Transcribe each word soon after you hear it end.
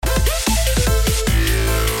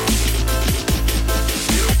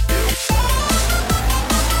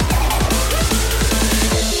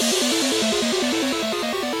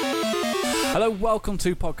welcome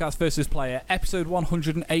to Podcast vs. Player, episode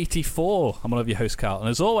 184. I'm one of your hosts, Carl, and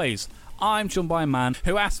as always, I'm joined by a man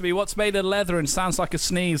who asked me what's made of leather and sounds like a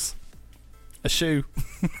sneeze. A shoe.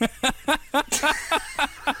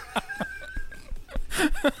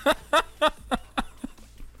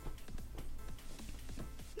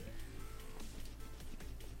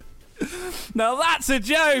 Now that's a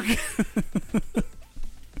joke!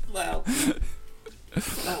 Well,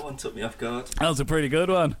 that one took me off guard. That was a pretty good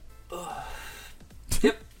one.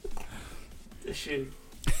 Yep. The shoe.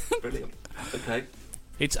 Brilliant. Okay.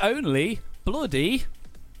 It's only bloody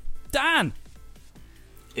Dan.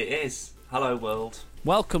 It is. Hello, world.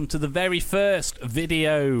 Welcome to the very first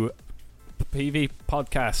video PV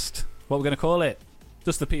podcast. What we're going to call it?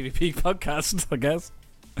 Just the PvP podcast, I guess.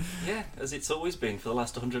 Yeah, as it's always been for the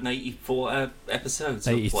last 184 episodes.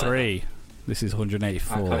 83. This is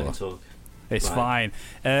 184. I can't even talk. It's Right.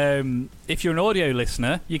 fine. If you're an audio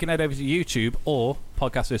listener, you can head over to YouTube or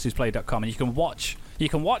podcastversusplay.com and you can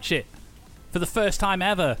watch it for the first time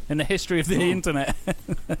ever in the history of the internet.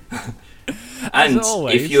 And As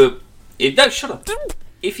always, no, shut up.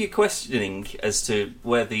 If you're questioning as to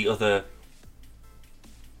where the other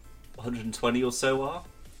 120 or so are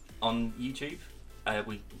on YouTube,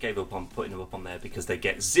 we gave up on putting them up on there because they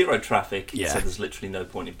get zero traffic, Yeah. so there's literally no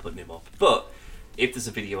point in putting them up. But if there's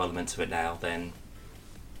a video element to it now, then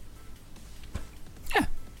yeah,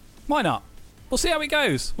 why not? We'll see how it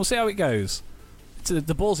goes.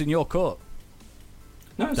 The ball's in your court.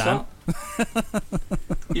 no, it's Dan? not.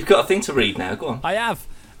 You've got a thing to read now. Go on. I have.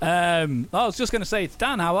 I was just going to say, it's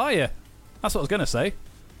Dan, how are you? That's what I was going to say.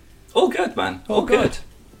 All good, man. All good.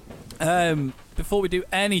 Before we do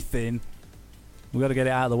anything, we've got to get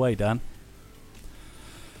it out of the way, Dan.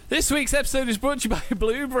 This week's episode is brought to you by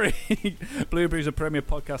Blueberry. Blueberry is a premier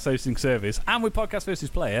podcast hosting service, and with Podcast vs.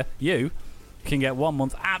 Player, you can get 1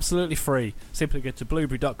 month absolutely free. Simply go to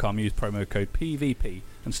blueberry.com, use promo code PVP,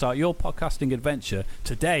 and start your podcasting adventure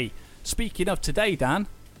today. Speaking of today, Dan, do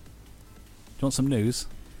you want some news?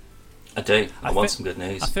 I do. I want some good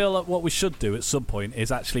news. I feel like what we should do at some point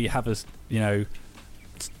is actually have a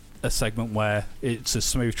segment where it's a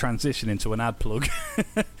smooth transition into an ad plug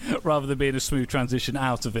rather than being a smooth transition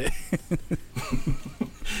out of it.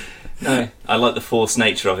 No, I like the forced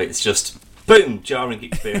nature of it. It's just boom, jarring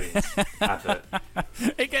experience. Advert.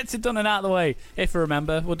 It gets it done and out of the way. If we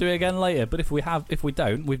remember, we'll do it again later. But if we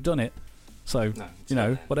don't, we've done it. So,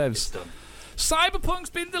 No, it's whatevs. It's done.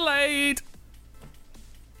 Cyberpunk's been delayed.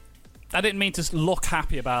 I didn't mean to look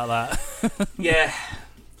happy about that. Yeah,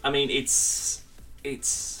 I mean it's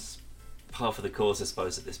par for the course, I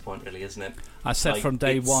suppose, at this point, really, isn't it? I said from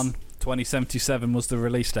day one, 2077 was the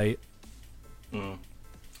release date.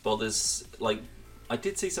 Well, there's I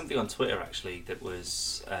did see something on Twitter actually that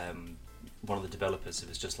was one of the developers who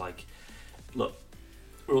was just like, look,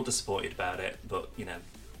 we're all disappointed about it, but can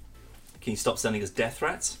you stop sending us death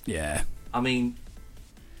threats? Yeah. I mean,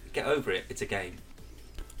 get over it. It's a game.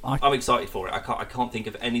 I- I'm excited for it. I can't think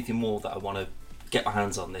of anything more that I want to get my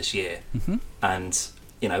hands on this year. Mm-hmm.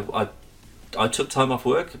 And I took time off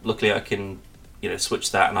work. Luckily, I can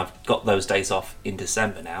switch that, and I've got those days off in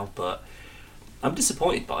December now. But I'm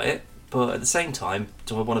disappointed by it. But at the same time,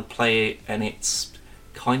 do I want to play it and it's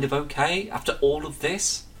kind of okay after all of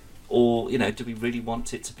this, or do we really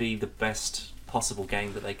want it to be the best possible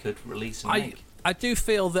game that they could release and make? I do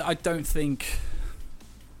feel that I don't think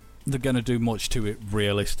they're going to do much to it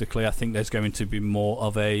realistically. I think there's going to be more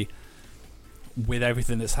of a, with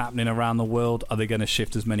everything that's happening around the world, are they going to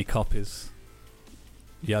shift as many copies?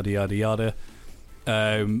 Yada, yada, yada.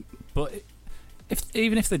 But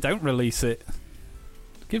even if they don't release it,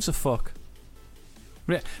 gives a fuck.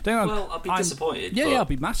 Well, I'd be disappointed. Yeah, I'd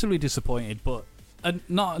be massively disappointed, but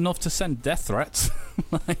not enough to send death threats.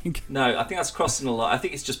 No, I think that's crossing a lot. I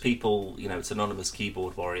think it's just people, it's anonymous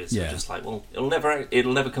keyboard warriors who are Yeah. just like, well, it'll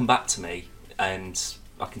never come back to me, and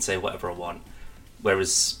I can say whatever I want.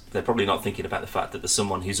 Whereas they're probably not thinking about the fact that there's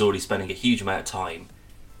someone who's already spending a huge amount of time,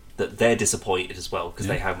 that they're disappointed as well because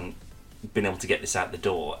they haven't been able to get this out the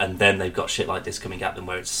door, and then they've got shit like this coming at them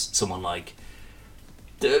where it's someone like,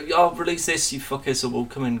 I'll release this, you fuckers, or we'll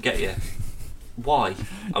come and get you. Why?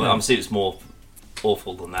 I mean, I'm assuming it's more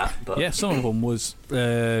awful than that. But yeah, some of them was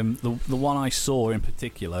the one I saw in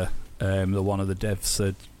particular. The one of the devs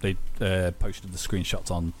said they posted the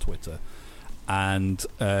screenshots on Twitter, and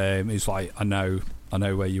it's like, I know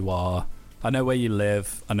where you are, I know where you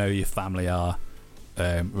live, I know where your family are.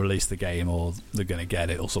 Release the game, or they're going to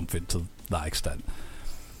get it, or something to that extent.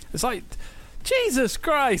 It's like, Jesus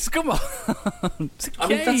Christ, come on! It's a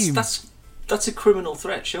game. I mean, that's a criminal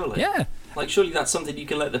threat, surely. Yeah. Like, surely that's something you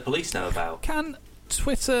can let the police know about. Can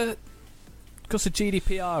Twitter because of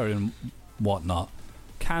GDPR and whatnot,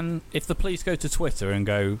 if the police go to Twitter and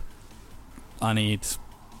go, I need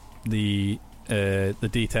the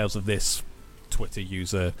details of this Twitter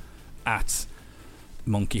user at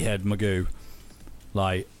Monkeyhead Magoo,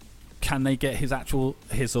 like, can they get his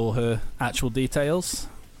or her actual details?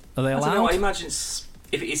 Are they allowed? I don't know. I imagine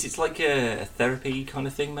it's like a therapy kind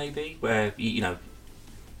of thing, maybe, where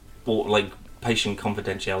or like patient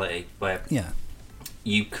confidentiality, where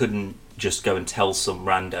you couldn't just go and tell some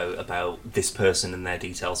rando about this person and their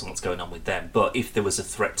details and what's going on with them. But if there was a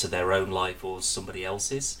threat to their own life or somebody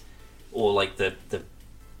else's, or like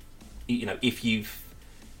if you've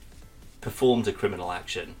performed a criminal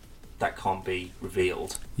action, that can't be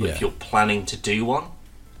revealed. But if you're planning to do one,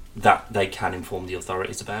 that they can inform the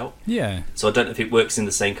authorities about. Yeah. So I don't know if it works in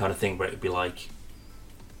the same kind of thing where it would be like,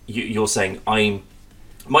 you're saying,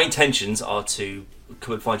 my intentions are to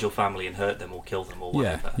come and find your family and hurt them or kill them or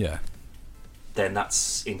whatever. Yeah. Then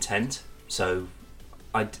that's intent. So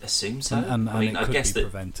I'd assume so. And I mean, it could I guess be that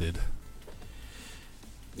prevented.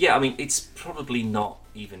 Yeah, I mean, it's probably not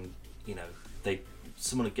even,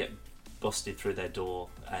 someone would get busted through their door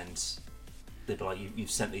and they'd be like,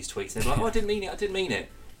 you've sent these tweets. They'd be like, oh, I didn't mean it.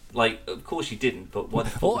 Like, of course you didn't, but why the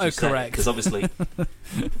fuck would you say it? Because obviously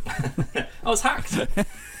I was hacked.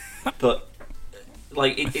 But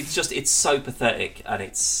like, it's so pathetic, and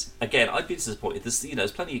it's, again, I'd be disappointed.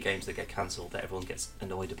 There's plenty of games that get cancelled that everyone gets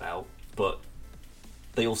annoyed about, but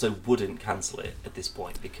they also wouldn't cancel it at this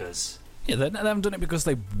point because they haven't done it because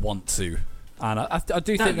they want to. And I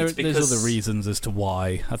do think there's other reasons as to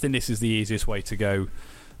why. I think this is the easiest way to go.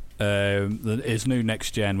 It's new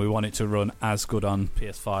next gen. We want it to run as good on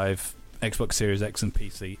PS5, Xbox Series X and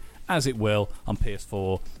PC as it will on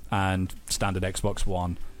PS4 and standard Xbox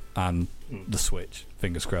One and the Switch.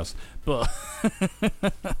 Fingers crossed. But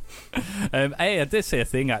hey, I did see a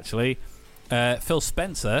thing actually. Phil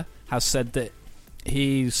Spencer has said that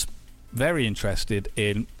he's very interested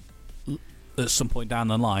in, at some point down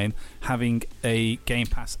the line, having a Game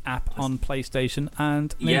Pass app on PlayStation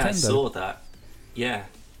and Nintendo. Yeah, I saw that. Yeah.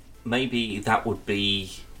 Maybe that would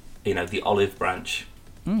be, the olive branch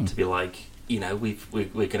to be like, we're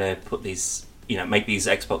going to put these, make these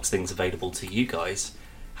Xbox things available to you guys.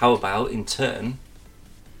 How about, in turn,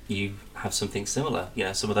 you have something similar?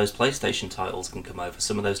 Some of those PlayStation titles can come over,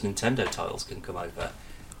 some of those Nintendo titles can come over.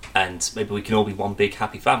 And maybe we can all be one big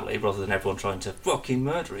happy family rather than everyone trying to fucking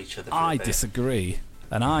murder each other. I disagree.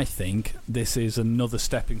 And I think this is another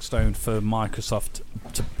stepping stone for Microsoft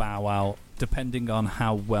to bow out, depending on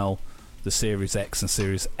how well the Series X and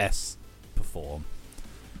Series S perform.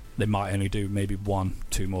 They might only do maybe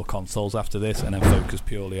 1-2 more consoles after this and then focus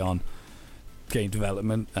purely on game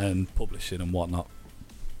development and publishing and whatnot.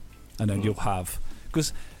 And then you'll have...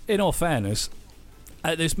 Because, in all fairness,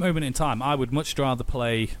 at this moment in time, I would much rather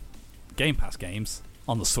play Game Pass games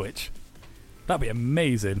on the Switch. That'd be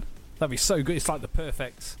amazing. That'd be so good. It's like the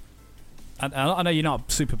perfect... And I know you're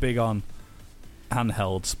not super big on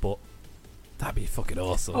handhelds, but that'd be fucking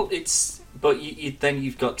awesome. Well, but then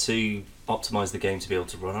you've got to optimise the game to be able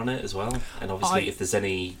to run on it as well. And obviously, if there's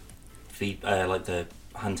any like the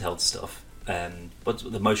handheld stuff, but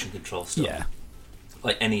the motion control stuff,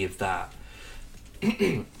 like any of that,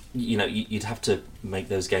 you'd have to make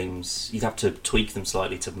those games. You'd have to tweak them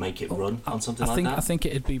slightly to make it run on something like that. I think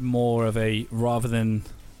it'd be more of a, rather than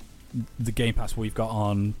the Game Pass we've got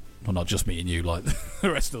on, well, not just me and you, like the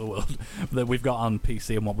rest of the world, that we've got on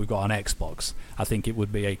PC and what we've got on Xbox. I think it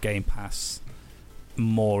would be a Game Pass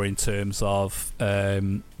more in terms of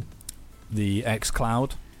the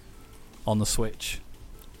xCloud on the Switch.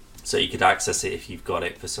 So you could access it if you've got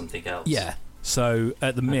it for something else. Yeah. So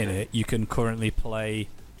at the minute, you can currently play,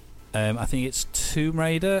 I think it's Tomb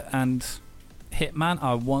Raider and Hitman,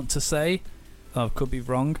 I want to say. I could be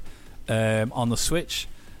wrong. On the Switch.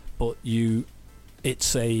 But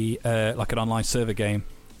it's a like an online server game,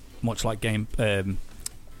 much like xCloud.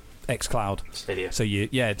 Stadia. So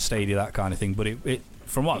it's Stadia, that kind of thing. But it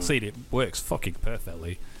from what I've seen, it works fucking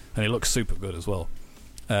perfectly, and it looks super good as well.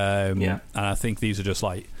 And I think these are just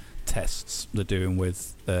like tests they're doing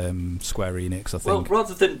with Square Enix, I think. Well,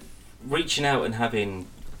 rather than reaching out and having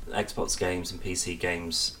Xbox games and PC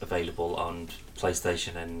games available on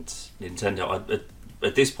PlayStation and Nintendo,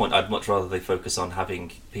 at this point, I'd much rather they focus on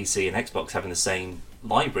having PC and Xbox having the same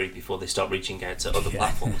library before they start reaching out to other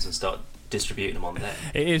platforms and start distributing them on there.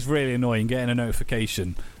 It is really annoying getting a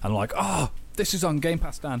notification and like, oh, this is on Game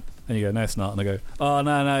Pass, Dan. And you go, no, it's not. And I go, oh,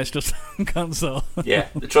 no, it's just on console. Yeah,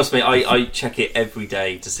 trust me, I check it every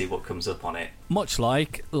day to see what comes up on it. Much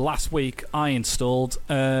like last week, I installed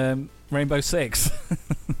Rainbow Six.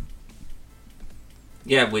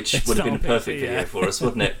 Yeah, which It's would have not been a a perfect PC, video yeah. for us,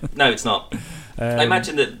 wouldn't it? No, it's not. I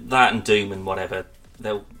imagine that and Doom and whatever,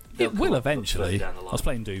 they'll It come will up further eventually. down the I line. was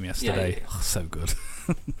playing Doom yesterday. yeah. Oh, so good.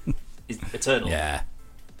 Eternal. Yeah,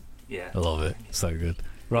 Yeah. I love it. So good.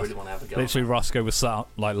 I really want to have a go. Literally, Roscoe was sat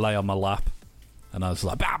like lay on my lap, and I was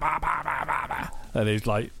like, bah, bah, bah, bah, bah, bah. And he's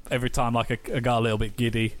like, every time like I got a little bit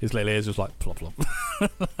giddy, his little ears was like plop plop,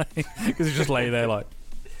 because he just lay there like.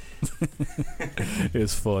 It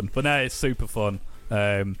was fun, but no, it's super fun.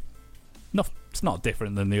 No, it's not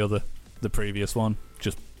different than the previous one,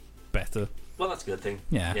 just better. Well, that's a good thing.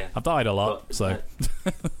 Yeah. I've died a lot, But, so.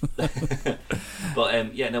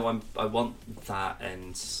 But yeah, no, I want that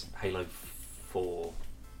and Halo 4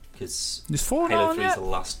 because Is 4 Halo not 3 on is yet? the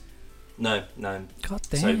last. No. God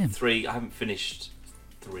So damn. 3, I haven't finished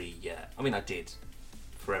 3 yet. I mean, I did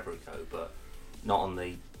forever ago, but not on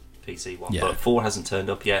the PC one. Yeah. But 4 hasn't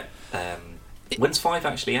turned up yet. When's 5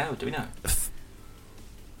 actually out? Do we know?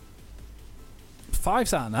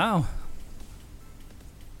 5's out now.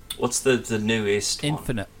 What's the newest one?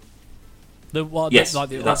 Infinite. The what? Yes, like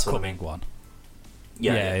the that's what I upcoming mean. one.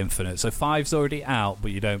 Yeah. Infinite. So 5's already out,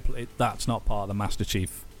 but you don't. That's not part of the Master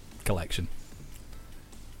Chief collection,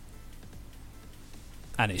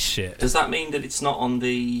 and it's shit. Does that mean that it's not on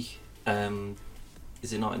the?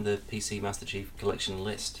 Is it not in the PC Master Chief collection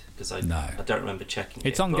list? Because I don't remember checking.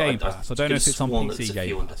 It's it, on but Game Pass. I don't know if it's on sworn PC there's a few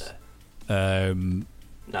Game under Pass. there.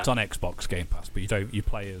 No. It's on Xbox Game Pass, but you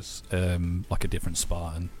play as like a different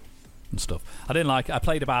Spartan and stuff. I didn't like it. I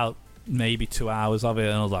played about maybe 2 hours of it,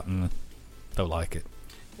 and I was like, don't like it.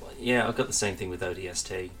 Well, yeah, I've got the same thing with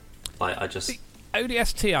ODST. Like I just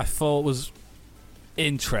ODST I thought was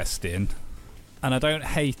interesting, and I don't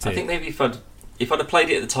hate it. I think maybe if I'd have played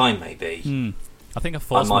it at the time, maybe I think I I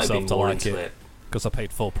forced might have myself been to more like into it because I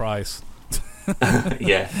paid full price.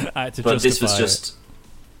 Yeah, I had to but this was justify just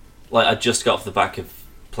like I just got off the back of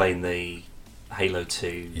playing the Halo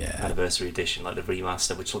 2 Yeah. Anniversary Edition, like the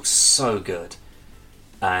remaster, which looks so good,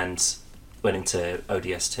 and went into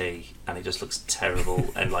ODST and it just looks terrible.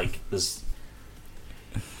 And like there's,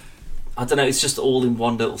 I don't know, it's just all in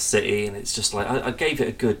one little city, and it's just like I gave it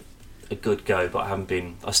a good go, but I haven't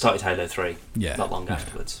been. I started Halo 3 not long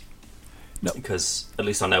afterwards. No. Because at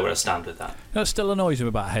least I know where I stand with that. You know what still annoys me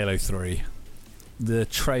about Halo 3? The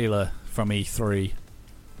trailer from E3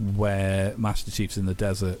 where Master Chief's in the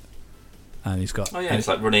desert and he's got... Oh yeah, it's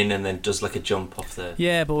like running and then does like a jump off the...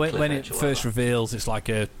 Yeah, but when cliff it edge or first whatever. reveals, it's like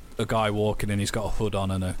a guy walking and he's got a hood on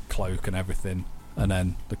and a cloak and everything, and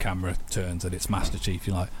then the camera turns and it's Master Chief.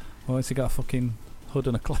 You're like, why has he got a fucking hood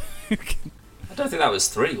and a cloak? I don't think that was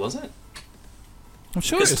 3, was it? I'm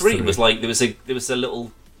sure Because it's 3 was like there was a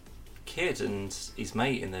little kid and his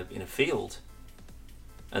mate in a field,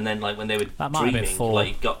 and then like when they were That might have been dreaming, 4.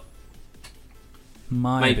 like got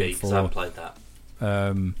maybe because I haven't played that.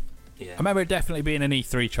 Yeah, I remember it definitely being an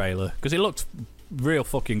E3 trailer because it looked real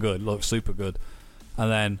fucking good, looked super good. And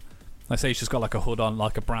then I say he's just got like a hood on,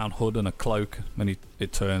 like a brown hood and a cloak, and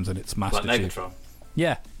it turns and it's Master like Chief. Megatron.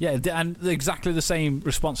 Yeah, and exactly the same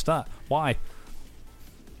response to that. Why?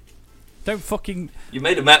 Don't fucking... You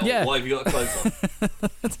made a metal. Yeah. Why have you got a clothes on?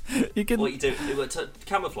 You can. What you do? It was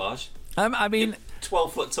camouflage. I mean,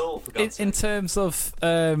 12 foot tall. For God's in sake. terms of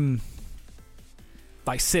like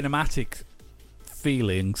cinematic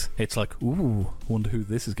feelings, it's like, ooh, wonder who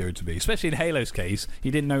this is going to be. Especially in Halo's case,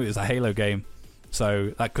 he didn't know it was a Halo game,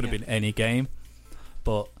 so that could have been any game.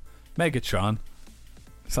 But Megatron,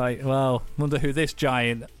 it's like, well, wonder who this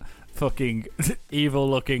giant, fucking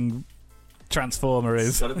evil-looking Transformer It's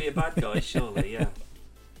is. got to be a bad guy, surely. Yeah.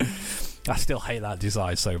 I still hate that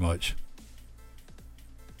design so much.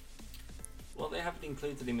 Well, they haven't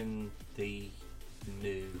included him in the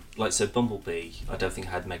new... Like, so Bumblebee, I don't think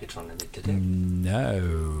had Megatron in it, did it?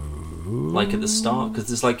 No. Like at the start? Because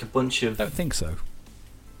there's like a bunch I of... don't think so.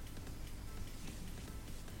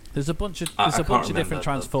 There's a bunch of I there's a can't bunch of remember, different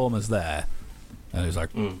but- Transformers there, and he's like,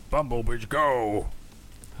 Bumblebees go,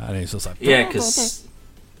 and he's just like, Yeah, because...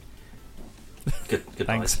 Good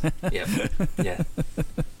Thanks. Yeah. Yeah.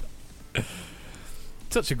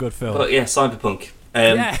 Such a good film. But yeah, Cyberpunk.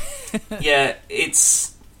 Yeah. Yeah,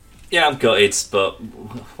 it's... Yeah, I'm gutted, but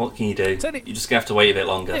what can you do? It's only- You're just going to have to wait a bit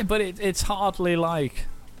longer. Yeah, but it's hardly like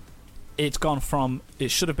it's gone from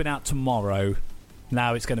it should have been out tomorrow,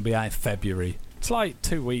 now it's going to be out in February. It's like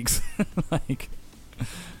 2 weeks. Like,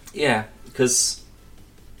 Yeah, because...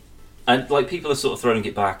 And, like, people are sort of throwing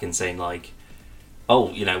it back and saying, like, oh,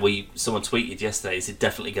 you know, someone tweeted yesterday, is it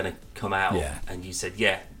definitely going to come out? Yeah. And you said,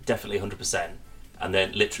 yeah, definitely 100%. And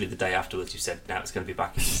then literally the day afterwards you said, now it's going to be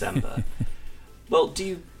back in December. Well,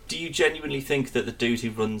 do you genuinely think that the dude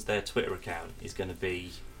who runs their Twitter account is going to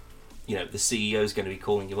be, the CEO is going to be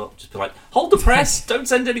calling you up, just be like, hold the press, don't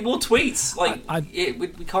send any more tweets. Like,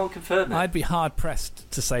 we can't confirm it. I'd be hard pressed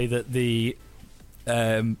to say that the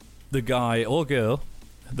guy or girl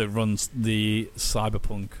that runs the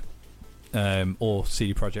Cyberpunk or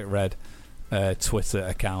CD Projekt Red Twitter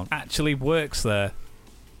account actually works there,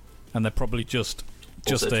 and they're probably just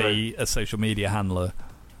a social media handler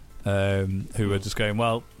who are just going,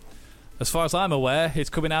 well, as far as I'm aware,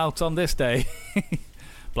 it's coming out on this day.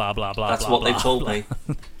 Blah blah blah. That's blah, what blah, they told blah. me.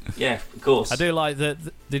 Yeah, of course. I do like that.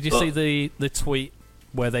 Did you see the tweet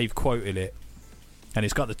where they've quoted it, and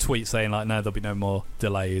it's got the tweet saying like, "No, there'll be no more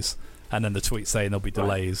delays," and then the tweet saying there'll be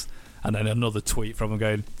delays, and then another tweet from them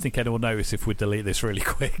going, "Think anyone will notice if we delete this really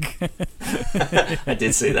quick?" I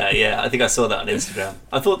did see that. Yeah, I think I saw that on Instagram.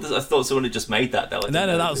 I thought someone had just made that though. No,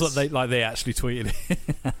 that was what they actually tweeted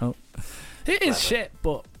it out. It is shit,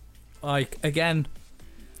 but like again,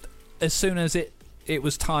 as soon as it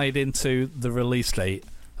was tied into the release date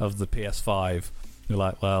of the PS5, you're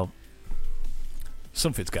like, well,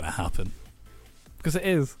 something's going to happen. Because it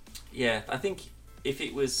is. Yeah, I think if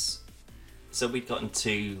it was... So we'd gotten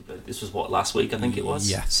to... This was what, last week I think it was?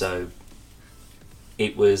 Yeah. So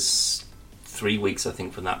it was 3 weeks, I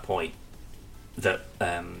think, from that point that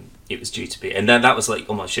it was due to be... And then that was like,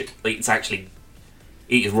 oh my shit, like, it's actually...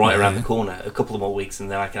 It is right around the corner. A couple of more weeks and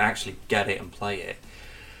then I can actually get it and play it.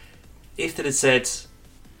 If they'd have said,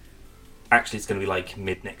 actually it's going to be like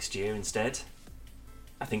mid next year instead,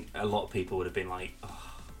 I think a lot of people would have been like,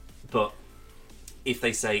 oh. But if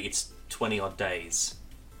they say it's 20 odd days,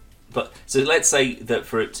 so let's say that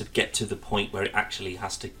for it to get to the point where it actually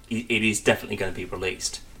has to, it is definitely going to be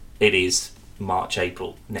released. It is March,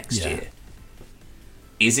 April next year.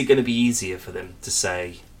 Is it going to be easier for them to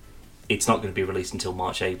say it's not going to be released until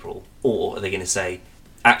March, April, or are they going to say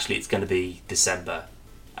actually it's going to be December?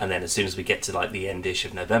 And then as soon as we get to like the end-ish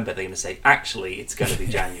of November, they're going to say, actually, it's going to be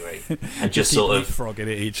January. And just sort of... frogging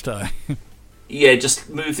it each time. Yeah, just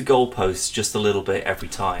move the goalposts just a little bit every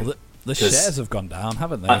time. Well, the shares have gone down,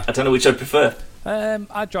 haven't they? I don't know which I'd prefer.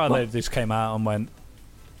 I'd rather this came out and went,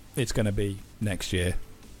 it's going to be next year.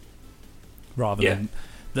 Rather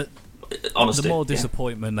than... Honestly, the more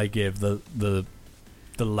disappointment they give, the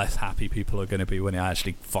less happy people are going to be when it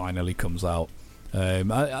actually finally comes out. I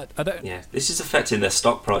don't. Yeah, this is affecting their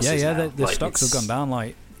stock prices. Yeah, now. the stocks have gone down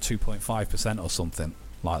like 2.5% or something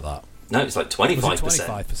like that. No, it's like 25%.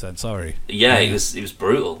 25%. Sorry. Yeah, it was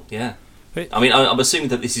brutal. Yeah, I mean, I'm assuming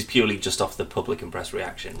that this is purely just off the public and press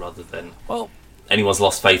reaction, rather than anyone's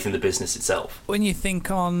lost faith in the business itself. When you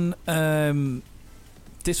think on,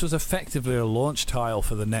 this was effectively a launch title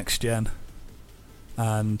for the next gen,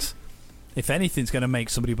 and if anything's going to make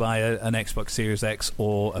somebody buy an Xbox Series X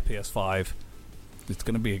or a PS5, it's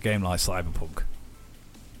going to be a game like Cyberpunk.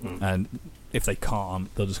 And if they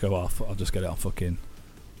can't, they'll just go off. I'll just get it on fucking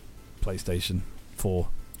PlayStation 4,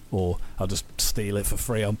 or I'll just steal it for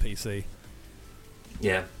free on PC.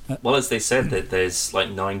 Yeah. Well, as they said, that there's like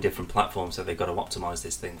 9 different platforms that they've got to optimize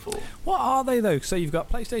this thing for. What are they though? So you've got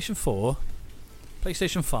PlayStation 4,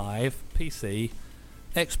 PlayStation 5, PC,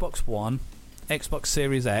 Xbox One, Xbox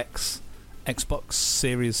Series X, Xbox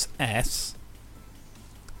Series S.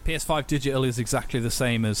 PS5 digital is exactly the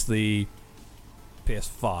same as the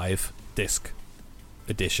PS5 disc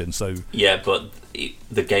edition. So yeah, but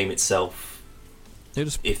the game itself,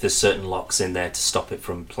 if there's certain locks in there to stop it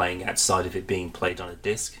from playing outside of it being played on a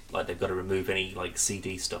disc, like they've got to remove any like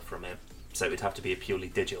CD stuff from it, so it'd have to be a purely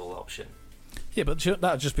digital option. Yeah, but that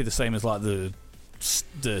would just be the same as like the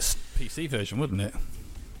PC version, wouldn't it?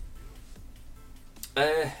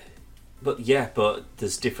 But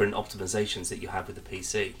there's different optimizations that you have with the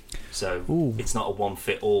PC, so it's not a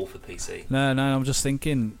one-fit-all for PC. No, I'm just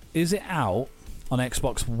thinking, is it out on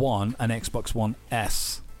Xbox One and Xbox One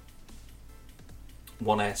S?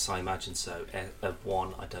 One S, I imagine so.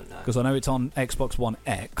 One, I don't know. Because I know it's on Xbox One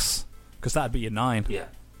X, because that'd be your 9. Yeah.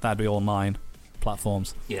 That'd be all 9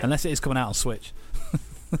 platforms. Yeah. Unless it is coming out on Switch.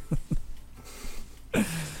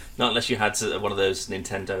 Not unless you had one of those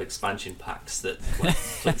Nintendo expansion packs that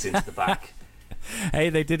flicks into the back. Hey,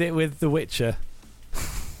 they did it with The Witcher.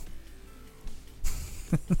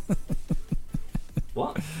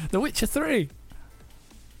 What? The Witcher 3.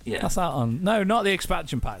 Yeah. That's out on... No, not the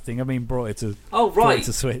expansion pack thing. I mean, brought it to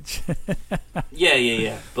Switch.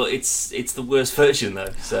 Yeah. But it's the worst version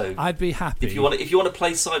though. So I'd be happy if you want to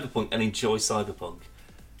play Cyberpunk and enjoy Cyberpunk.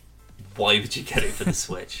 Why would you get it for the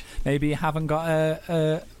Switch? Maybe you haven't got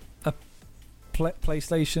a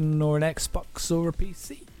PlayStation or an Xbox or a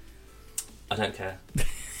PC. I don't care.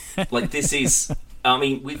 Like this is, I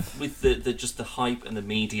mean, with the just the hype and the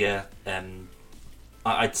media,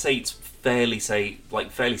 I'd say it's fairly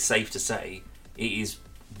safe to say it is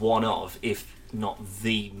one of, if not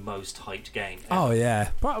the most hyped game ever. Oh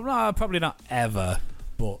yeah, probably not ever,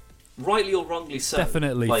 but rightly or wrongly so.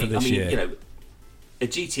 Definitely for this year. You know, a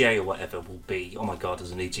GTA or whatever will be, oh my god,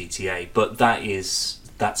 there's a new GTA, but that's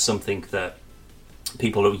something that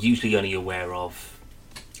people are usually only aware of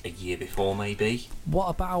a year before, maybe. What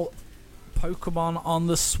about Pokemon on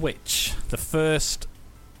the Switch? The first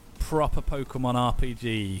proper Pokemon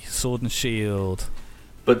RPG, Sword and Shield.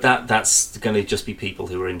 But that's going to just be people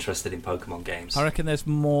who are interested in Pokemon games. I reckon there's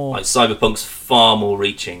more. Like Cyberpunk's far more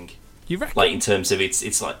reaching. You reckon? Like in terms of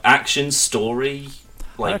it's like action, story.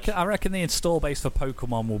 Like I reckon the install base for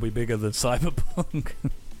Pokemon will be bigger than Cyberpunk.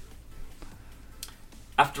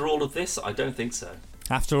 After all of this, I don't think so.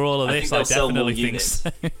 After all of this, I definitely think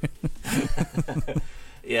so.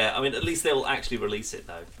 Yeah, I mean, at least they'll actually release it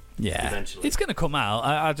though. Yeah, eventually. It's going to come out.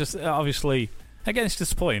 I just obviously, again, it's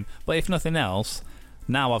disappointing. But if nothing else,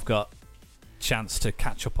 now I've got chance to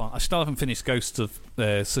catch up on. I still haven't finished Ghost of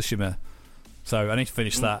Tsushima, so I need to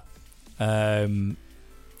finish that.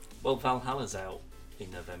 Well, Valhalla's out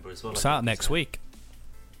in November as well. It's out next week.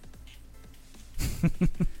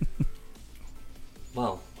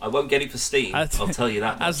 Well, I won't get it for Steam. I'll tell you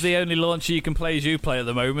that much. As the only launcher you can play as Uplay at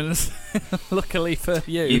the moment, luckily for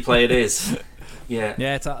you. Uplay it is. Yeah.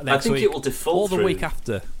 Yeah, it's out next week. I think week. it will default or the week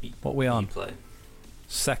after. What are we on? Uplay.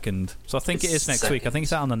 2nd. So I think it is next week. I think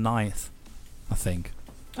it's out on the 9th. I think.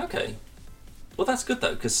 Okay. Well, that's good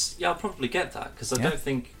though, because I'll probably get that, because I don't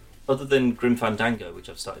think, other than Grim Fandango, which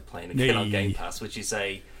I've started playing again on Game Pass, which is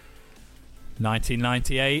a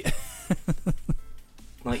 1998.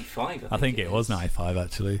 95, I think it was 95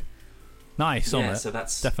 actually. Nice on it. So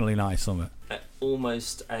that's definitely nice on it.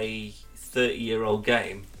 Almost a 30-year-old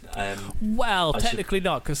game. Well, technically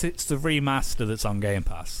not, because it's the remaster that's on Game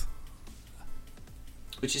Pass.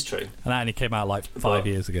 Which is true. And that only came out like 5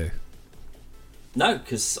 years ago. No,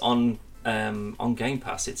 because on Game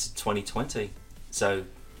Pass it's 2020, so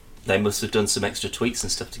they must have done some extra tweaks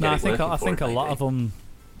and stuff to get it working. I think a lot of them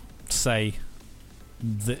say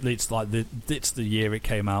that it's the year it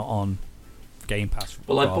came out on Game Pass.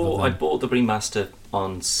 Well, I bought the remaster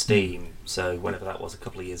on Steam, so whenever that was, a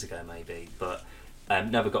couple of years ago maybe, but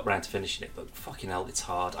never got round to finishing it. But fucking hell, it's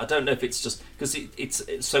hard. I don't know if it's just because it's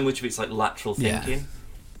so much of it's like lateral thinking. Yeah.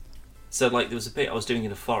 So like there was a bit I was doing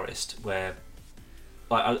in a forest where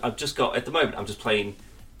I've just got, at the moment I'm just playing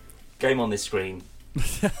game on this screen,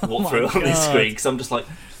 walk through on this screen, because I'm just like,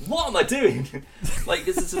 what am I doing? Like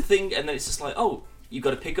this is a thing, and then it's just like, oh, you've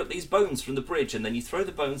got to pick up these bones from the bridge, and then you throw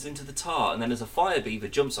the bones into the tar, and then as a fire beaver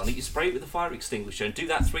jumps on it, you spray it with a fire extinguisher, and do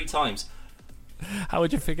that 3 times. How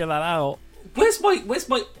would you figure that out? Where's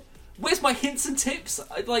my hints and tips?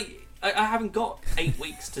 I haven't got 8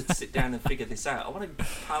 weeks to sit down and figure this out. I want to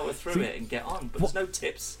power through it and get on, but there's no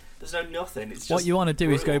tips. There's no nothing. It's just what you want to do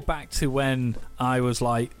brutal. Is go back to when I was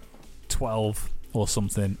like 12 or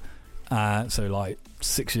something, so like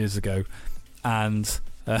 6 years ago, and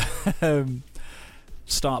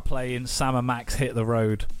start playing Sam & Max Hit the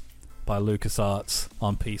Road by LucasArts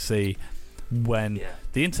on PC when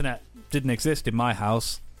the internet didn't exist in my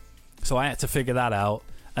house, so I had to figure that out,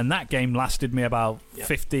 and that game lasted me about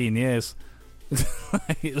 15 years.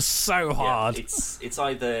 It was so hard. It's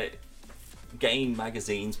either game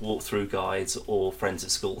magazines, walkthrough guides, or friends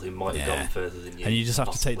at school who might have gone further than you. And you just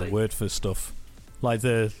have to take the word for stuff, like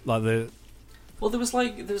the. Well, there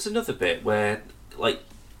was another bit where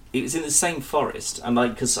it was in the same forest, and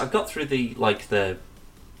because I got through the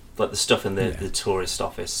stuff in the tourist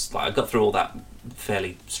office, I got through all that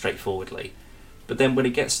fairly straightforwardly. But then when it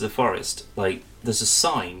gets to the forest, there's a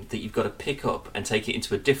sign that you've got to pick up and take it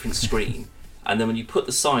into a different screen, and then when you put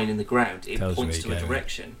the sign in the ground, it points to a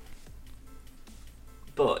direction.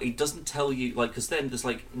 But it doesn't tell you, because then there's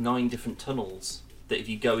 9 different tunnels that if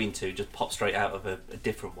you go into, just pop straight out of a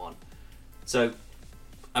different one. So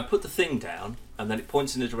I put the thing down, and then it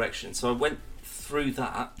points in a direction. So I went through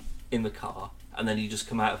that in the car, and then you just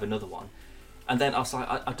come out of another one. And then I was like,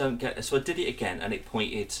 I don't get it. So I did it again, and it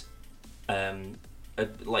pointed in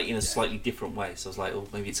a slightly different way. So I was like, oh,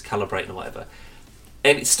 maybe it's calibrating or whatever.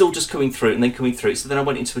 And it's still just coming through and then coming through. So then I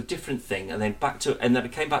went into a different thing, and then back to it, and then I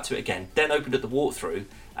came back to it again. Then opened up the walkthrough,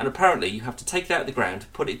 and apparently you have to take it out of the ground,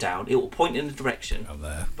 put it down. It will point in a direction,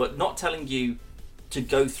 but not telling you to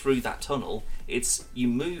go through that tunnel. It's you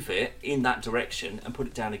move it in that direction and put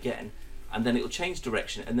it down again, and then it will change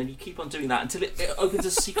direction, and then you keep on doing that until it opens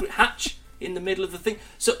a secret hatch in the middle of the thing.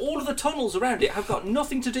 So all of the tunnels around it have got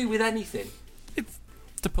nothing to do with anything. It's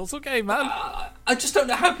a puzzle game, man. I just don't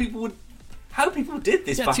know how people did this back in the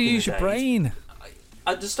day. You have to use your brain.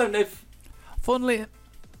 I just don't know if... Funnily...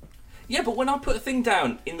 Yeah, but when I put a thing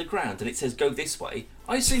down in the ground and it says go this way,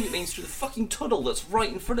 I assume it means through the fucking tunnel that's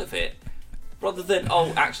right in front of it. Rather than,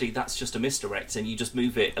 oh, actually, that's just a misdirect and you just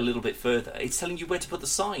move it a little bit further. It's telling you where to put the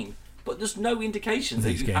sign. But there's no indication that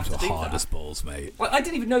These you have games to are do hard that. as balls, mate. Like, I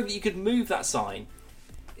didn't even know that you could move that sign.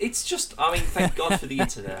 It's just, I mean, thank God for the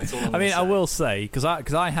internet. That's all I'm I mean, gonna I say. will say, because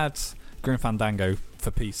I had Grim Fandango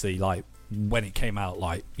for PC, like, when it came out,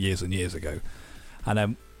 like, years and years ago.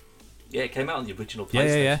 And Yeah, it came out on the original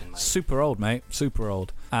PlayStation, yeah. mate. Super old, mate. Super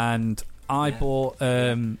old. And I bought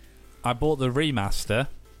the remaster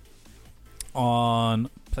on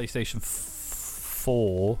PlayStation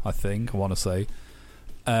 4, I think, I want to say.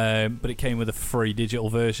 But it came with a free digital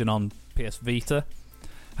version on PS Vita.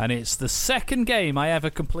 And it's the second game I ever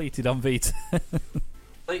completed on Vita.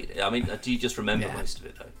 I mean, do you just remember Yeah. most of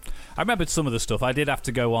it, though? I remembered some of the stuff. I did have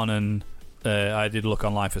to go on and I did look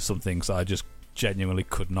online for some things I just genuinely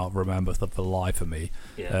could not remember for the life of me.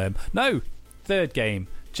 Yeah. No, third game.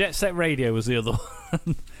 Jet Set Radio was the other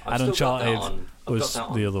one. I've and still got that Uncharted on, I've was got that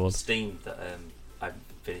on the other one. Steam that I haven't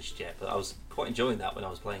finished yet, but I was quite enjoying that when I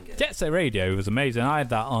was playing it. Jet Set Radio was amazing. I had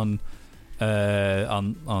that on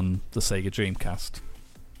the Sega Dreamcast.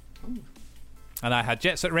 Ooh. And I had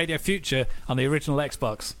Jet Set Radio Future on the original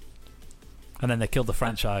Xbox. And then they killed the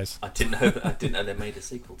franchise. I didn't know they made a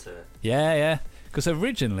sequel to it. Yeah. Because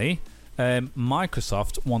originally,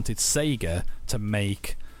 Microsoft wanted Sega to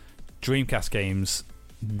make Dreamcast games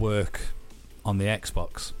work on the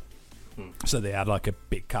Xbox. So they had like a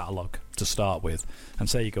big catalogue to start with. And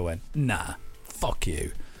Sega went, nah, fuck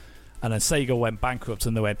you. And then Sega went bankrupt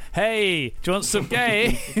and they went, hey, do you want some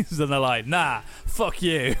games? And they're like, nah, fuck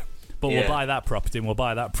you. But we'll buy that property and we'll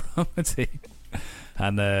buy that property.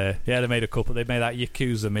 And they made a couple. They made that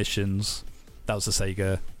Yakuza Missions. That was the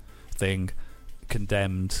Sega thing.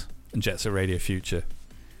 Condemned and Jet Set Radio Future.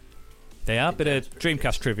 They are a bit of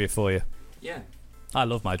Dreamcast trivia for you. Yeah. I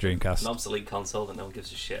love my Dreamcast. An obsolete console that no one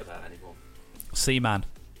gives a shit about anymore. Seaman.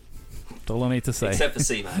 That's all I need to say. Except for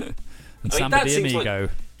Seaman. And I mean, Samba that de seems Amigo.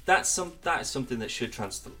 that is something that should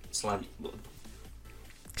translate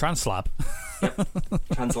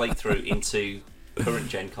through into current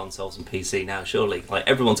gen consoles and PC now, surely. Like,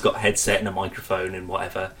 everyone's got a headset and a microphone and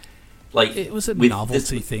whatever. Like, It was a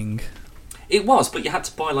novelty thing. It was, but you had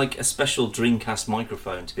to buy like a special Dreamcast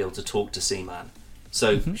microphone to be able to talk to Seaman.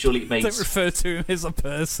 So surely it Don't makes. refer to him as a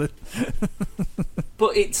person.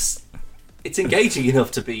 But it's engaging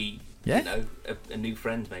enough to be, Yeah. you know, a new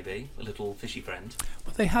friend, maybe a little fishy friend.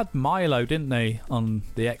 Well, they had Milo, didn't they, on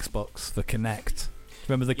the Xbox for Kinect?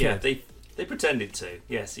 Remember the Yeah, kid? they pretended to.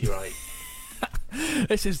 Yes, you're right.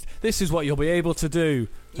 This is what you'll be able to do.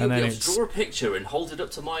 You'll And be then able to it's draw a picture and hold it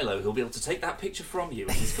up to Milo. He'll be able to take that picture from you,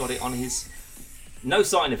 and he's got it on his. No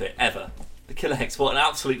sign of it ever. The Killer X. What an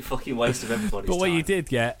absolute fucking waste of everybody's but what time. you did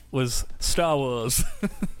get was Star Wars.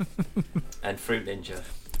 And Fruit Ninja.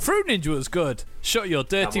 Fruit Ninja was good. Shut your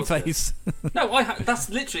dirty was good. face. No, that's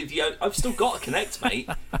literally the. I've still got a Connect, mate.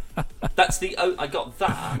 That's the. I got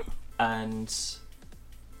that and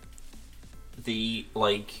the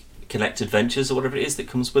Connect Adventures or whatever it is that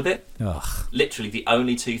comes with it. Ugh. Literally the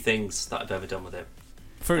only two things that I've ever done with it.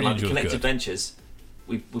 Fruit And, Ninja the was Connect good. Adventures,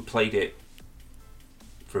 we played it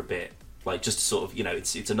for a bit, just to sort of,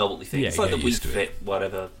 it's a novelty thing. Yeah, it's like the get Wii used to it. Fit,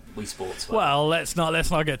 whatever, Wii Sports. Whatever. Well, let's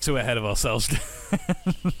not get too ahead of ourselves.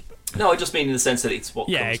 No, I just mean in the sense that it's what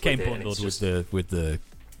Yeah, comes it came with it, and bundled it's with the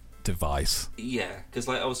device. Yeah, because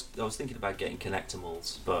I was thinking about getting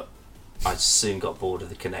Connectimals, but I soon got bored of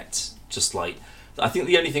the Connect. I think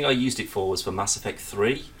the only thing I used it for was for Mass Effect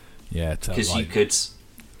 3, Yeah, because you could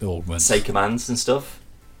augment. say commands and stuff.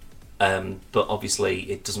 But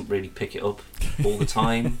obviously, it doesn't really pick it up all the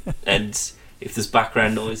time, and if there's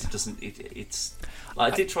background noise, it doesn't. It's. I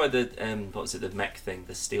did try the what was it, the mech thing,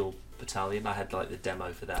 the Steel Battalion. I had the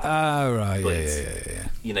demo for that. Oh right, But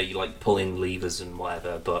yeah. You pulling levers and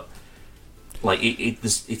whatever, but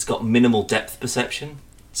it's got minimal depth perception.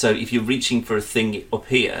 So if you're reaching for a thing up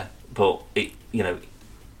here, but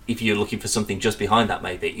if you're looking for something just behind that,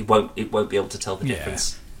 maybe it won't be able to tell the Yeah.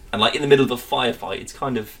 difference. And in the middle of a firefight, it's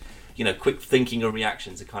kind of quick thinking and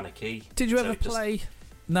reactions are kind of key. Did you So ever it just- play?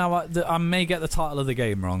 Now I may get the title of the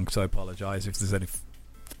game wrong, so I apologise if there's any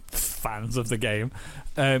fans of the game.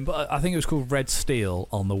 But I think it was called Red Steel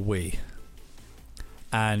on the Wii,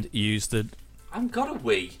 and you used the. I haven't got a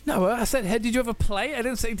Wii. No, I said, hey, did you ever play it? I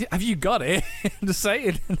didn't say. Have you got it? I'm just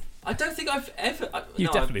saying. I don't think I've ever.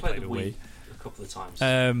 You've definitely I've played the a Wii a couple of times.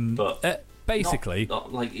 But basically, not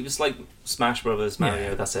it was like Smash Brothers, Mario.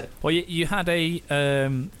 Yeah. That's it. well, you had you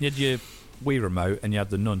had your Wii remote and you had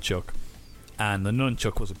the nunchuck, and the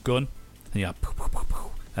nunchuck was a gun, and you had,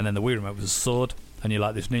 and then the Wii remote was a sword, and you're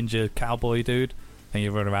like this ninja cowboy dude, and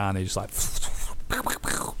you run around and you're just like,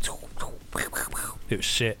 it was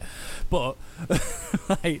shit. But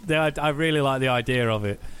like, I really like the idea of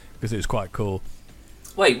it because it was quite cool.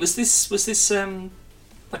 Wait, was this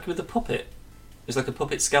like with a puppet? It was like a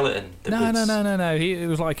puppet skeleton. No. It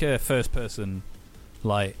was like a first person.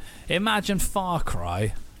 Like, imagine Far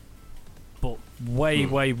Cry, but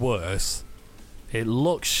way worse. It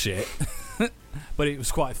looks shit, but it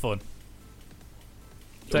was quite fun.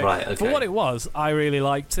 So, right, okay. For what it was, I really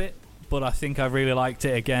liked it, but I think I really liked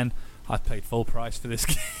it again. I paid full price for this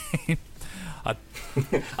game.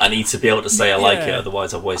 I need to be able to say I like it,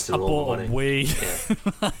 otherwise I've wasted all my money. I bought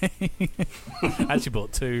a Wii. Yeah. I actually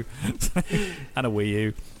bought 2 and a Wii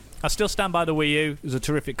U. I still stand by the Wii U. It was a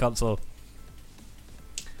terrific console.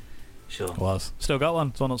 Sure. It was. Still got one.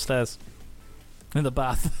 It's one upstairs. In the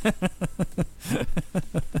bath.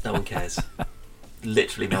 No one cares.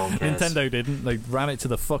 Literally no one cares. Nintendo didn't. They ran it to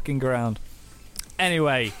the fucking ground.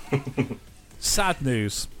 Anyway, sad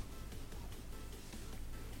news.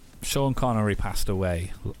 Sean Connery passed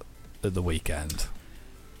away at the weekend.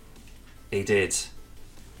 He did.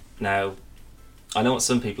 Now, I know what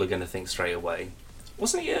some people are going to think straight away.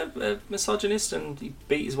 Wasn't he a misogynist and he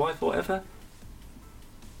beat his wife or whatever?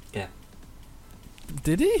 Yeah.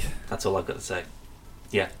 Did he? That's all I've got to say.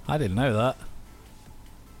 Yeah. I didn't know that.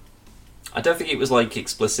 I don't think it was like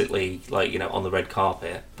explicitly like, you know, on the red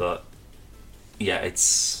carpet, but yeah,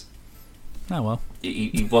 it's... Oh well.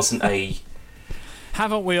 He wasn't a...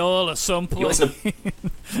 Haven't we all at some point?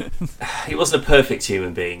 He wasn't a perfect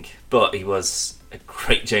human being, but he was a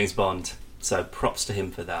great James Bond, so props to him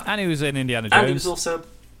for that. And he was in Indiana Jones. And he was also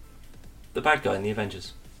the bad guy in the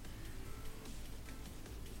Avengers.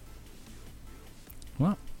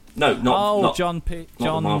 What? No, not John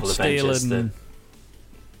Marvel Steele Avengers, and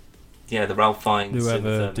the Ralph Fiennes.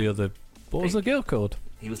 whoever and, the other. What was the girl called?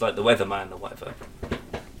 He was like the weatherman or whatever.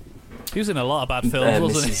 He was in a lot of bad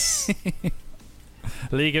films, wasn't he?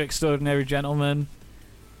 League of Extraordinary Gentlemen,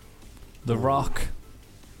 The Rock.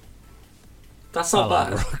 That's not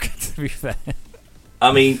bad. The Rock, to be fair.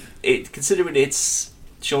 I mean, considering it's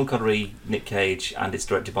Sean Connery, Nick Cage, and it's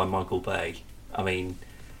directed by Michael Bay. I mean,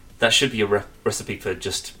 that should be a recipe for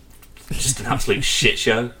just an absolute shit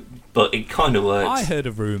show. But it kind of works. I heard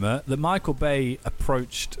a rumor that Michael Bay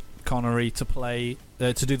approached Connery to play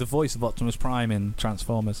to do the voice of Optimus Prime in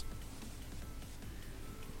Transformers.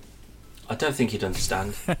 I don't think he'd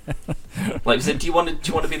understand. Like, he said, do you want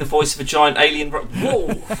to be the voice of a giant alien?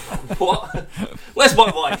 Whoa! What? Where's my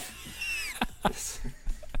wife?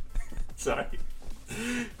 Sorry.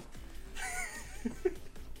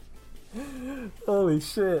 Holy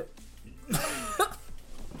shit!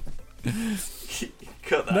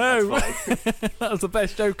 Cut that. No, that's fine. that was the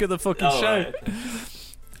best joke of the fucking show.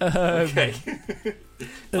 Right. Okay.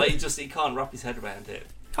 Like, he can't wrap his head around it.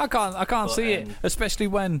 I can't see it, especially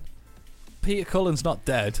when Peter Cullen's not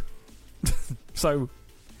dead. So,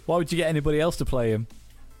 why would you get anybody else to play him?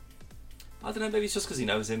 I don't know, maybe it's just because he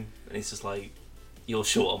knows him, and he's just like, you're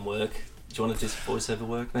short on work. Do you want to do some voiceover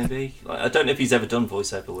work, maybe? Like, I don't know if he's ever done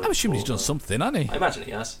voiceover work. I'm assuming he's done something, hasn't he? I imagine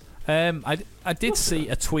he has. I did see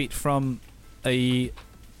a tweet from I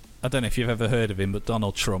don't know if you've ever heard of him, but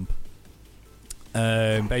Donald Trump.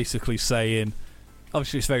 Basically saying,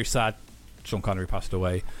 obviously it's very sad Sean Connery passed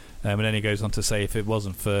away, and then he goes on to say if it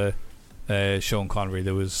wasn't for Sean Connery,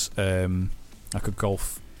 there was like a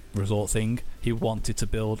golf resort thing he wanted to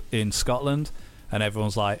build in Scotland, and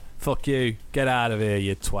everyone's like, fuck you, get out of here,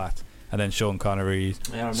 you twat. And then Sean Connery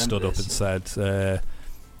stood up and said,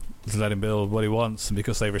 let him build what he wants, and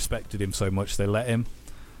because they respected him so much, they let him.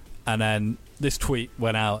 And then this tweet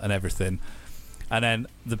went out and everything, and then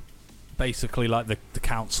basically like the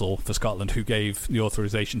council for Scotland who gave the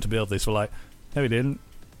authorization to build this were like, no, we didn't.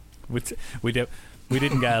 We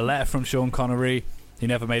didn't get a letter from Sean Connery. He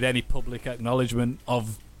never made any public acknowledgement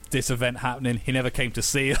of this event happening. He never came to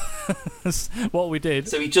see us. What we did.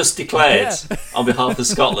 So he just declared on behalf of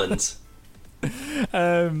Scotland.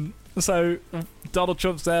 So Donald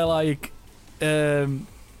Trump's there like, the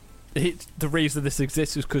reason this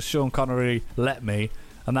exists is because Sean Connery let me,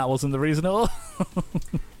 and that wasn't the reason at all.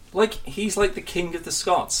 Like, he's like the king of the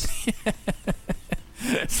Scots.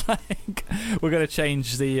 It's like, we're going to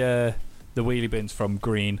change the wheelie bins from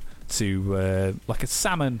green to like a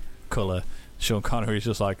salmon colour. Sean Connery's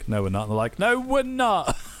just like, no, we're not. And they're like, no, we're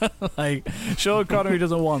not. Like, Sean Connery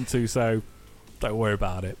doesn't want to, so don't worry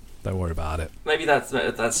about it. Don't worry about it. Maybe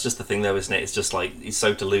that's just the thing, though, isn't it? It's just like, he's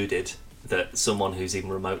so deluded that someone who's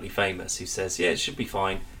even remotely famous who says, yeah, it should be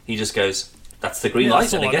fine, he just goes, that's the green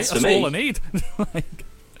light, and I guess for me. That's all I need. Like,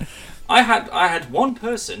 I had one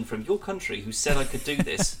person from your country who said I could do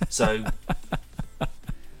this. So,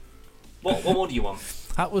 what more do you want?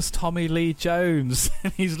 That was Tommy Lee Jones.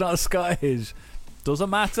 He's not Scottish. Doesn't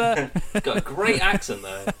matter. Got a great accent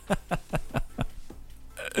though.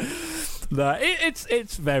 No,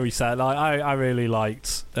 it's very sad. Like, I really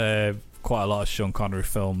liked quite a lot of Sean Connery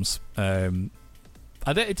films. It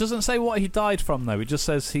doesn't say what he died from though. It just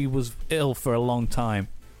says he was ill for a long time.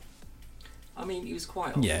 I mean, he was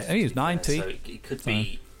quite old. Yeah, he was 90. So it could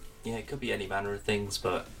be, it could be any manner of things.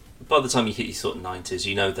 But by the time you hit your sort of 90s,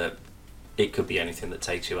 you know that it could be anything that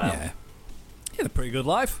takes you out. Yeah, he had a pretty good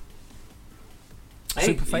life. Hey,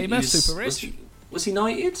 Super famous, super rich. Was he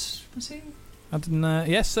knighted? Was he? I didn't.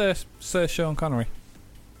 Yes, Sir Sean Connery.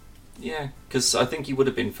 Yeah, because I think he would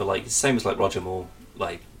have been for like same as like Roger Moore.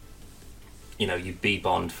 Like, you be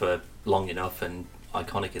Bond for long enough and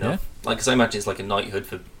iconic enough. Yeah. Like, because I imagine it's like a knighthood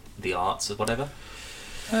for the arts or whatever.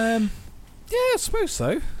 Yeah, I suppose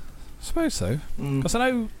so. Because I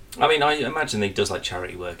know. I mean, I imagine he does like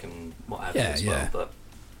charity work and what have you as well, but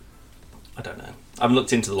I don't know. I haven't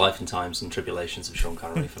looked into the life and times and tribulations of Sean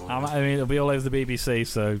Connery for long. I mean, it'll be all over the BBC,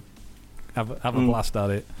 so have a blast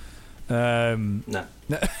at it. No.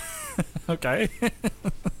 Okay.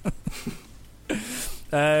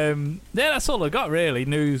 Yeah, that's all I got really,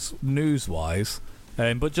 news wise.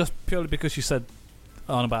 But just purely because you said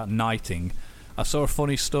on about knighting, I saw a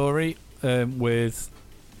funny story with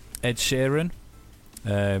Ed Sheeran,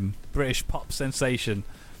 British pop sensation,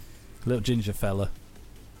 little ginger fella.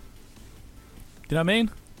 Do you know what I mean?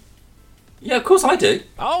 Yeah, of course I do.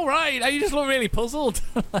 Oh, right. You just look really puzzled.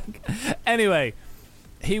 Anyway,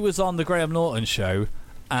 he was on the Graham Norton show,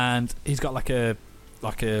 and he's got like a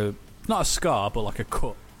not a scar, but like a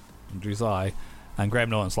cut under his eye. And Graham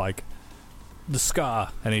Norton's like, the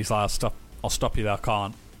scar, and he's like, I'll stop you there. I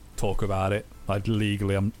can't talk about it. Like,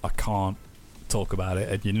 legally, I can't talk about it,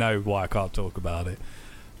 and you know why I can't talk about it.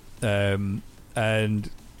 And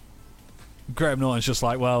Graham Norton's just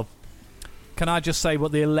like, well, can I just say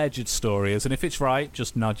what the alleged story is? And if it's right,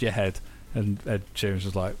 just nod your head. And Ed Sheeran's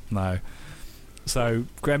just like, no. So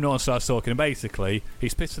Graham Norton starts talking, and basically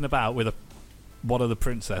he's pissing about with one of the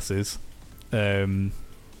princesses in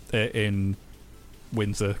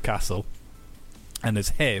Windsor Castle. And there's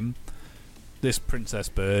him, this Princess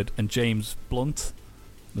Bird, and James Blunt,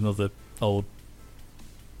 another old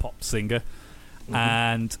pop singer. Mm-hmm.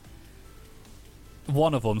 And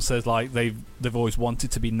one of them says like they've always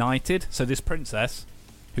wanted to be knighted. So this princess,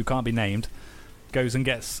 who can't be named, goes and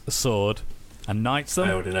gets a sword and knights them.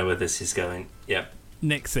 I already know where this is going. Yeah.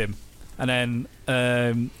 Nicks him. And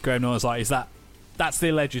then Graham Norton's like, that's the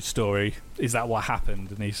alleged story. Is that what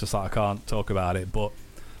happened? And he's just like, I can't talk about it. But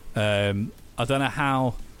I don't know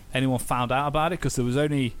how anyone found out about it, because there was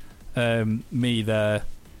only me, the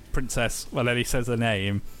princess, well, then he says her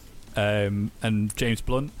name, and James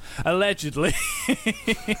Blunt, allegedly.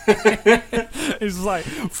 He's like,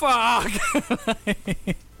 fuck.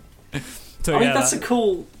 So, I mean, that's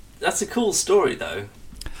a cool story, though.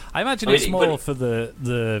 I imagine it's more for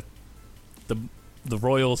the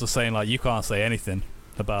royals are saying like, you can't say anything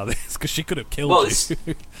about this because she could have killed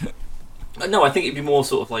you. No, I think it'd be more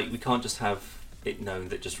sort of like, we can't just have it known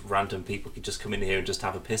that just random people could just come in here and just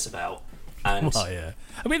have a piss about and yeah.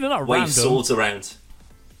 I mean, they're not wave random. Swords around.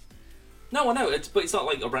 No, I know, but it's not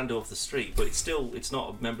like a rando off the street. But it's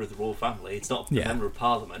not a member of the royal family. It's not a member of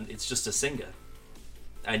parliament. It's just a singer,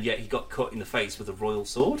 and yet he got cut in the face with a royal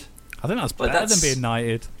sword. I think that's better than being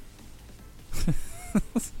knighted.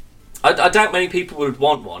 I doubt many people would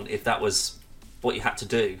want one if that was what you had to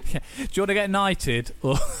do. Yeah. Do you want to get knighted,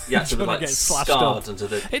 or you have to do you like get slashed scarred up? under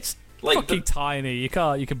the? It's like fucking tiny. You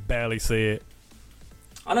can barely see it.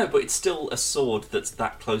 I know, but it's still a sword that's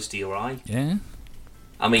that close to your eye. Yeah.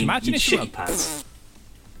 I mean, imagine you'd if shit you your pants.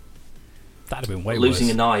 That'd have been way Losing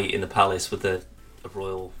worse. an eye in the palace with a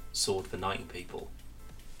royal sword for knighting people.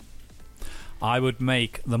 I would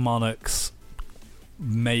make the monarchs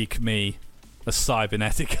make me a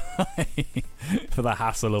cybernetic eye for the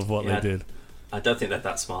hassle of what they did. I don't think they're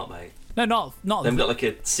that smart, mate. No, not. They've got like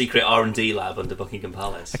a secret R&D lab under Buckingham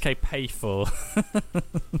Palace. Okay, pay for.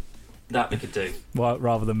 That they could do. Well,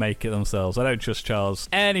 rather than make it themselves. I don't trust Charles.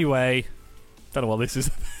 Anyway, don't know what this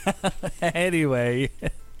is about. Anyway,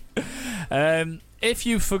 if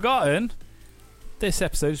you've forgotten, this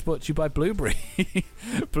episode is brought to you by Blueberry.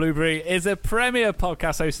 Blueberry is a premier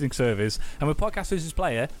podcast hosting service, and with Podcast Hosters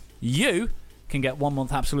Player, you can get 1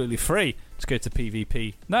 month absolutely free. Just go to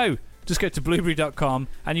PVP. No, just go to blueberry.com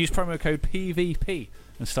and use promo code PVP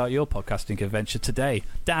and start your podcasting adventure today.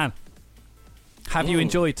 Dan, have you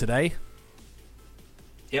enjoyed today?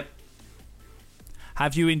 Yep.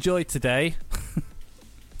 Have you enjoyed today?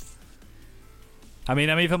 I mean,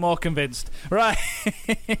 I'm even more convinced. Right.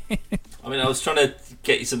 I mean, I was trying to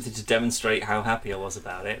get you something to demonstrate how happy I was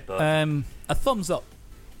about it, but A thumbs up.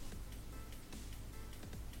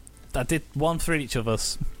 I did one for each of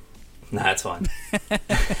us. nah, it's fine.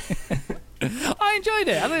 I enjoyed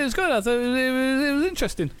it. I thought it was good. I thought it was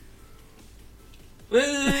interesting. What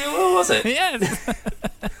was it? Yes.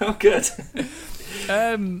 Oh, good.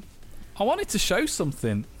 I wanted to show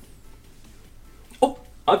something. Oh,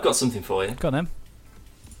 I've got something for you. Go on, then.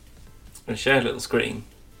 I'm going to share a little screen,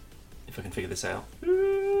 if I can figure this out.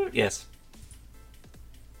 Yes.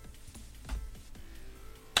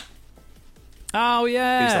 Oh,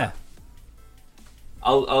 yeah. Who's that?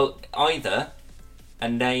 I'll either a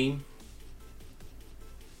name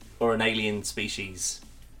or an alien species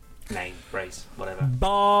name, race, whatever.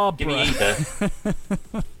 Barbara. Give me either.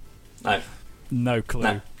 No. No clue.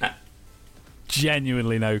 No. No.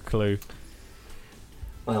 Genuinely no clue.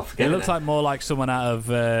 Well, forget It it. looks like more like someone out of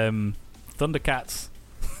Thundercats.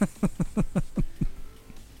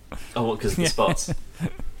 Oh, what, because of the spots?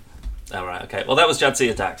 Oh, right, okay. Well, that was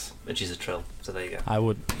Jadzia Dax, and she's a trill, so there you go. I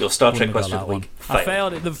would. Your Star wouldn't Trek have got question of that the one. week I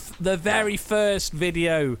failed it. The very first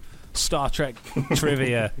video Star Trek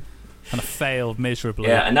trivia, and I failed miserably.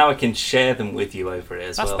 Yeah, and now I can share them with you over it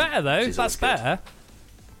as That's well. better though. which is That's always good. better.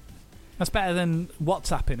 That's better than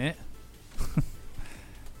WhatsApping it.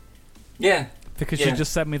 Yeah. Because Yeah. you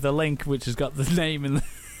just sent me the link, which has got the name in.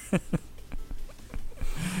 I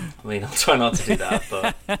mean, I'll try not to do that,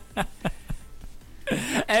 but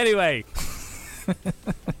Anyway.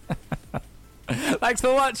 Thanks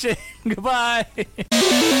for watching. Goodbye.